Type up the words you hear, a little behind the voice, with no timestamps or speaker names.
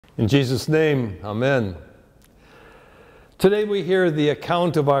In Jesus' name, amen. Today we hear the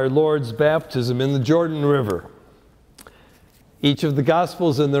account of our Lord's baptism in the Jordan River. Each of the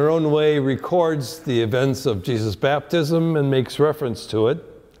Gospels in their own way records the events of Jesus' baptism and makes reference to it,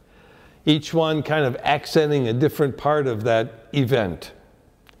 each one kind of accenting a different part of that event.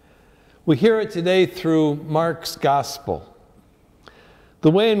 We hear it today through Mark's Gospel. The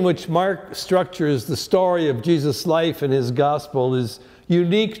way in which Mark structures the story of Jesus' life in his Gospel is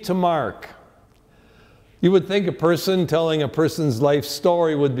unique to Mark. You would think a person telling a person's life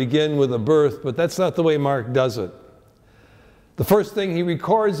story would begin with a birth, but that's not the way Mark does it. The first thing he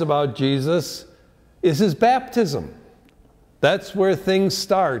records about Jesus is his baptism. That's where things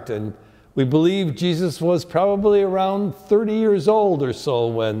start, and we believe Jesus was probably around 30 years old or so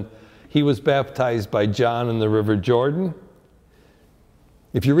when he was baptized by John in the River Jordan.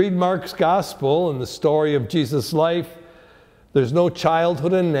 If you read Mark's Gospel and the story of Jesus' life, there's no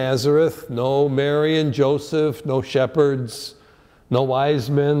childhood in Nazareth, no Mary and Joseph, no shepherds, no wise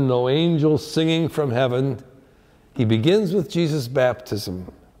men, no angels singing from heaven. He begins with Jesus' baptism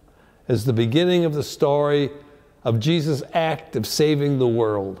as the beginning of the story of Jesus' act of saving the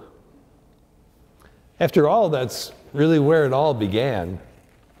world. After all, that's really where it all began.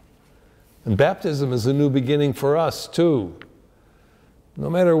 And baptism is a new beginning for us, too. No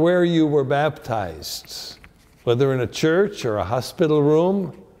matter where you were baptized, whether in a church or a hospital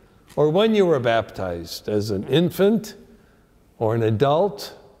room, or when you were baptized as an infant or an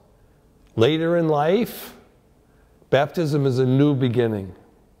adult, later in life, baptism is a new beginning.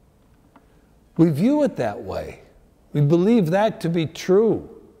 We view it that way. We believe that to be true.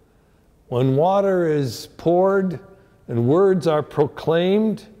 When water is poured and words are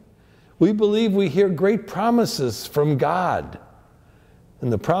proclaimed, we believe we hear great promises from God.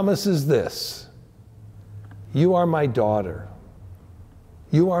 And the promise is this: you are my daughter.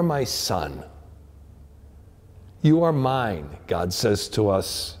 You are my son. You are mine, God says to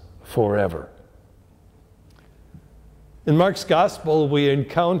us, forever. In Mark's Gospel, we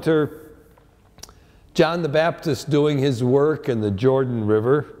encounter John the Baptist doing his work in the Jordan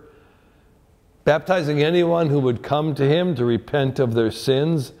River, baptizing anyone who would come to him to repent of their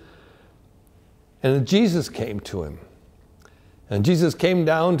sins. And Jesus came to him. And Jesus came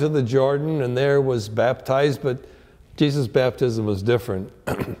down to the Jordan and there was baptized, but Jesus' baptism was different.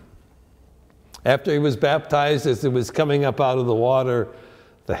 After he was baptized, as he was coming up out of the water,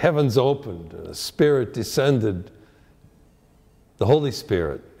 the heavens opened and a spirit descended, the Holy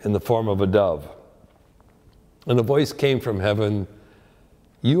Spirit, in the form of a dove. And a voice came from heaven,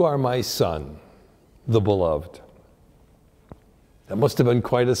 "You are my son, the beloved." That must have been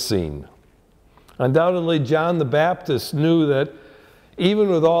quite a scene. Undoubtedly, John the Baptist knew that even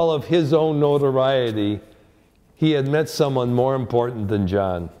with all of his own notoriety, he had met someone more important than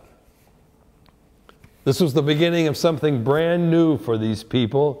John. This was the beginning of something brand new for these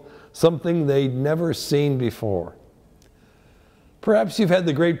people, something they'd never seen before. Perhaps you've had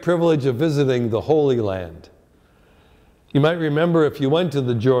the great privilege of visiting the Holy Land. You might remember, if you went to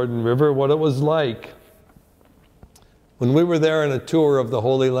the Jordan River, what it was like. When we were there on a tour of the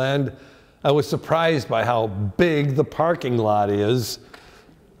Holy Land, I was surprised by how big the parking lot is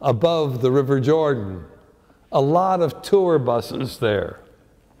above the River Jordan. A lot of tour buses there.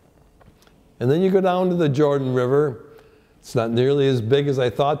 And then you go down to the Jordan River. It's not nearly as big as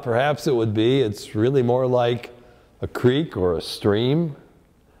I thought perhaps it would be. It's really more like a creek or a stream.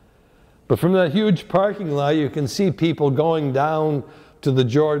 But from that huge parking lot, you can see people going down to the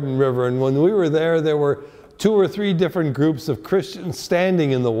Jordan River. And when we were there were 2 or 3 different groups of Christians standing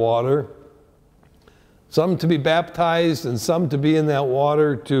in the water. Some to be baptized and some to be in that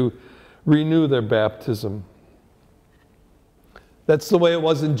water to renew their baptism. That's the way it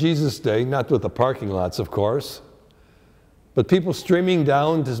was in Jesus' day, not with the parking lots, of course, but people streaming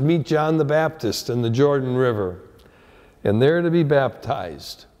down to meet John the Baptist in the Jordan River, and there to be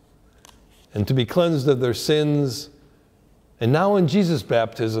baptized and to be cleansed of their sins, and now in Jesus'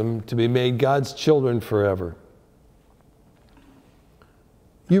 baptism to be made God's children forever.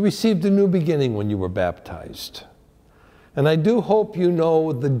 You received a new beginning when you were baptized. And I do hope you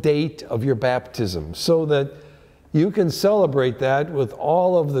know the date of your baptism so that you can celebrate that with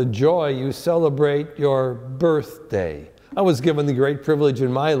all of the joy you celebrate your birthday. I was given the great privilege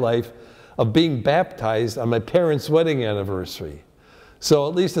in my life of being baptized on my parents' wedding anniversary. So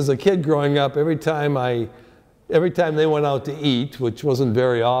at least as a kid growing up, every time they went out to eat, which wasn't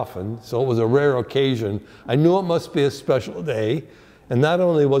very often, so it was a rare occasion, I knew it must be a special day. And not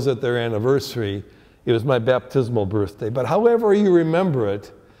only was it their anniversary, it was my baptismal birthday. But however you remember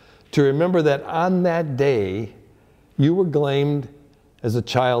it, to remember that on that day, you were claimed as a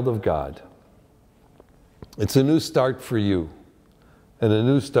child of God. It's a new start for you and a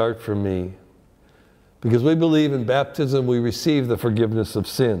new start for me. Because we believe in baptism we receive the forgiveness of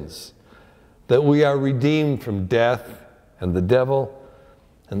sins, that we are redeemed from death and the devil,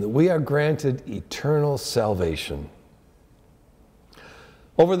 and that we are granted eternal salvation.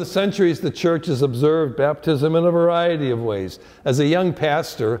 Over the centuries, the church has observed baptism in a variety of ways. As a young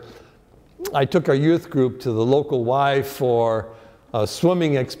pastor, I took our youth group to the local Y for a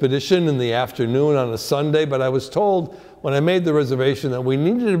swimming expedition in the afternoon on a Sunday, but I was told when I made the reservation that we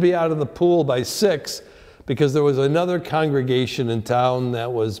needed to be out of the pool by 6 because there was another congregation in town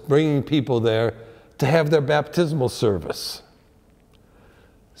that was bringing people there to have their baptismal service.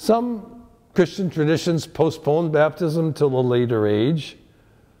 Some Christian traditions postpone baptism till a later age.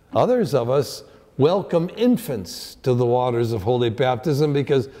 Others of us welcome infants to the waters of holy baptism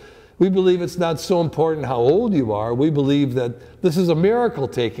because we believe it's not so important how old you are. We believe that this is a miracle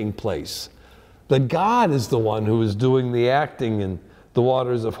taking place, that God is the one who is doing the acting in the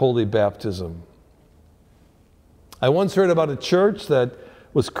waters of holy baptism. I once heard about a church that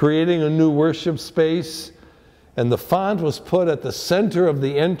was creating a new worship space, and the font was put at the center of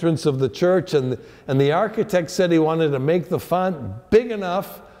the entrance of the church, and the architect said he wanted to make the font big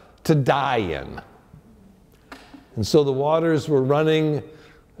enough to die in. And so the waters were running,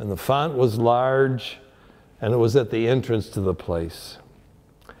 and the font was large, and it was at the entrance to the place.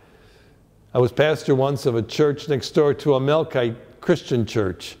 I was pastor once of a church next door to a Melkite Christian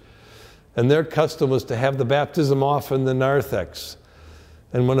church, and their custom was to have the baptism off in the narthex.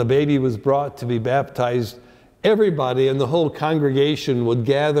 And when a baby was brought to be baptized, everybody in the whole congregation would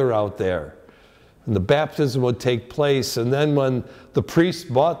gather out there, and the baptism would take place. And then when the priest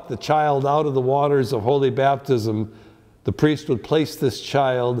brought the child out of the waters of holy baptism, the priest would place this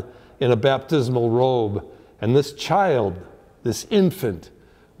child in a baptismal robe, and this child, this infant,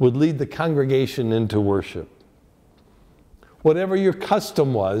 would lead the congregation into worship. Whatever your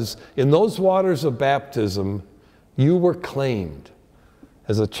custom was, in those waters of baptism, you were claimed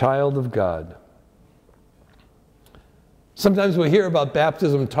as a child of God. Sometimes we hear about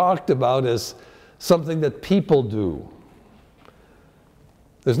baptism talked about as something that people do.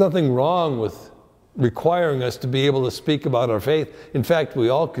 There's nothing wrong with requiring us to be able to speak about our faith. In fact, we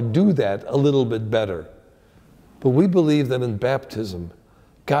all could do that a little bit better. But we believe that in baptism,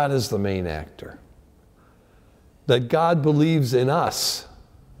 God is the main actor. That God believes in us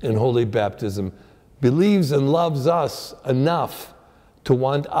in holy baptism, believes and loves us enough to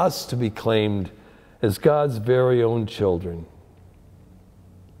want us to be claimed as God's very own children.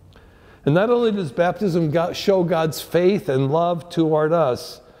 And not only does baptism show God's faith and love toward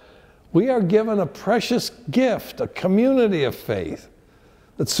us, we are given a precious gift, a community of faith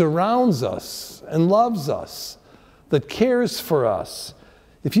that surrounds us and loves us, that cares for us.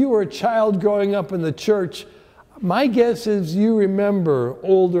 If you were a child growing up in the church, my guess is you remember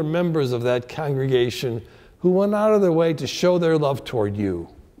older members of that congregation who went out of their way to show their love toward you,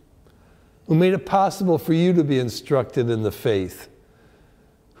 who made it possible for you to be instructed in the faith,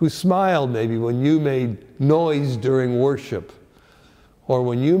 who smiled maybe when you made noise during worship, or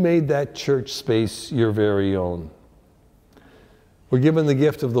when you made that church space your very own. We're given the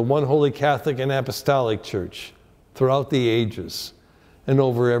gift of the one holy Catholic and Apostolic Church throughout the ages and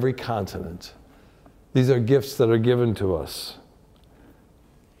over every continent. These are gifts that are given to us.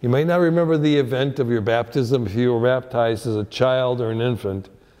 You might not remember the event of your baptism if you were baptized as a child or an infant,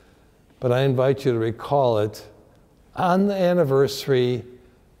 but I invite you to recall it on the anniversary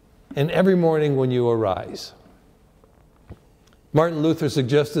and every morning when you arise. Martin Luther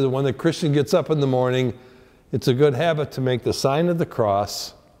suggested that when a Christian gets up in the morning, it's a good habit to make the sign of the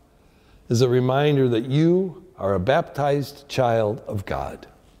cross as a reminder that you are a baptized child of God.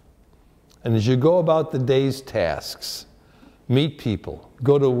 And as you go about the day's tasks, meet people,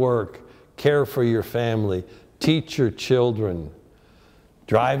 go to work, care for your family, teach your children,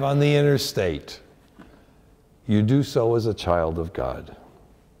 drive on the interstate, you do so as a child of God.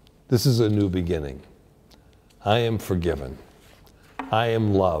 This is a new beginning. I am forgiven. I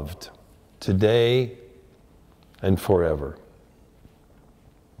am loved today and forever.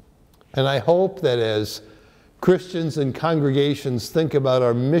 And I hope that as Christians and congregations think about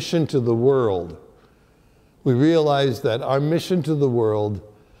our mission to the world, we realize that our mission to the world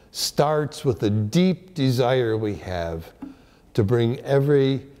starts with the deep desire we have to bring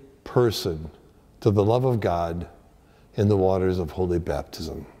every person to the love of God in the waters of holy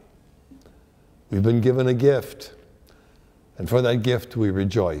baptism. We've been given a gift, and for that gift we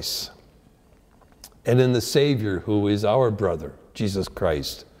rejoice. And in the Savior, who is our brother, Jesus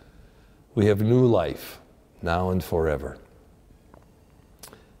Christ, we have new life, now and forever.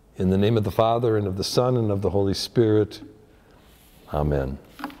 In the name of the Father, and of the Son, and of the Holy Spirit. Amen.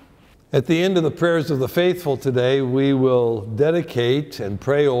 At the end of the prayers of the faithful today, we will dedicate and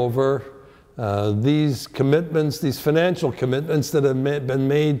pray over these commitments, these financial commitments that have been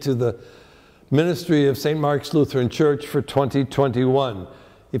made to the ministry of St. Mark's Lutheran Church for 2021.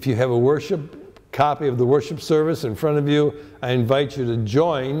 If you have a copy of the worship service in front of you, I invite you to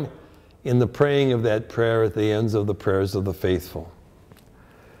join in the praying of that prayer at the ends of the prayers of the faithful.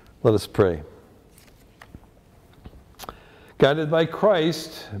 Let us pray. Guided by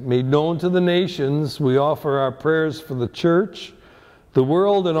Christ, made known to the nations, we offer our prayers for the church, the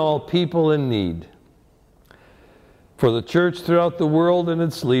world, and all people in need. For the church throughout the world and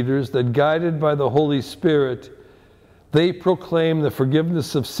its leaders, that guided by the Holy Spirit, they proclaim the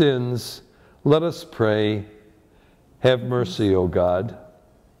forgiveness of sins, let us pray. Have mercy, O God.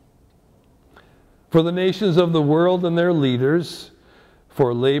 For the nations of the world and their leaders,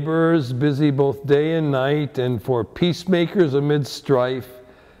 for laborers busy both day and night, and for peacemakers amid strife,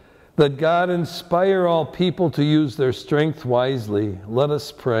 that God inspire all people to use their strength wisely. Let us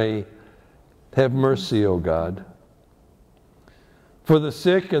pray. Have mercy, O God. For the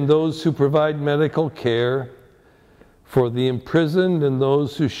sick and those who provide medical care, for the imprisoned and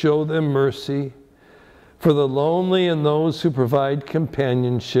those who show them mercy, for the lonely and those who provide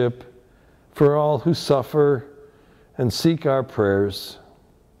companionship, for all who suffer and seek our prayers.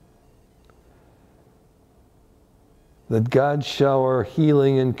 That God shower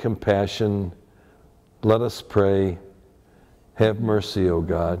healing and compassion. Let us pray. Have mercy, O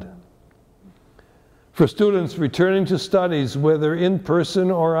God. For students returning to studies, whether in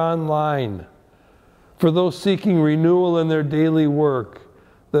person or online, for those seeking renewal in their daily work,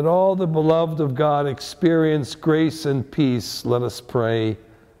 that all the beloved of God experience grace and peace, let us pray.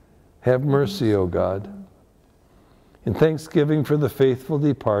 Have mercy, O God. In thanksgiving for the faithful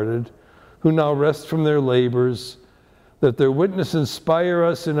departed, who now rest from their labors, that their witness inspire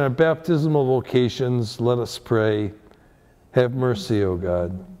us in our baptismal vocations, let us pray. Have mercy, O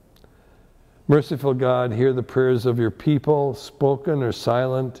God. Merciful God, hear the prayers of your people, spoken or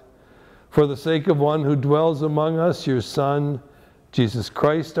silent, for the sake of one who dwells among us, your Son, Jesus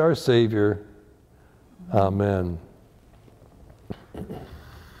Christ, our Savior. Amen.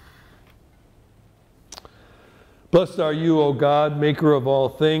 Blessed are you, O God, maker of all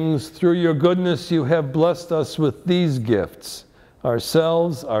things. Through your goodness you have blessed us with these gifts,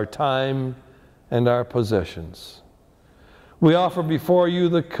 ourselves, our time, and our possessions. We offer before you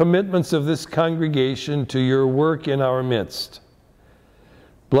the commitments of this congregation to your work in our midst.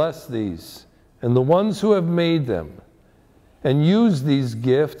 Bless these and the ones who have made them, and use these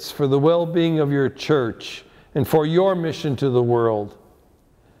gifts for the well-being of your church and for your mission to the world.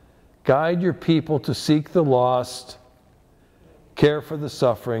 Guide your people to seek the lost, care for the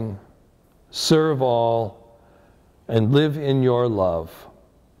suffering, serve all, and live in your love.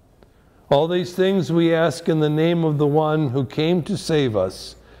 All these things we ask in the name of the one who came to save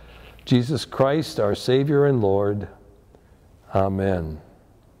us, Jesus Christ, our Savior and Lord. Amen.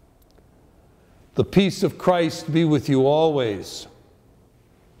 The peace of Christ be with you always.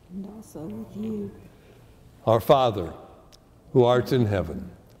 And also with you. Our Father, who art in heaven,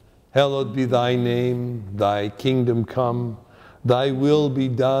 hallowed be thy name, thy kingdom come, thy will be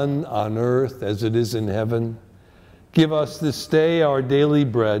done on earth as it is in heaven. Give us this day our daily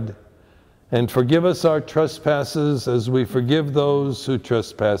bread, and forgive us our trespasses as we forgive those who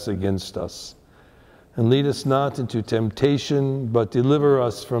trespass against us. And lead us not into temptation, but deliver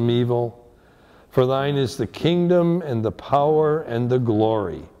us from evil. For thine is the kingdom and the power and the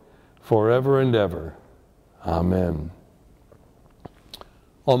glory, forever and ever. Amen.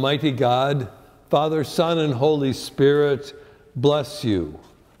 Almighty God, Father, Son, and Holy Spirit, bless you,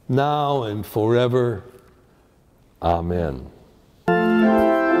 now and forever. Amen.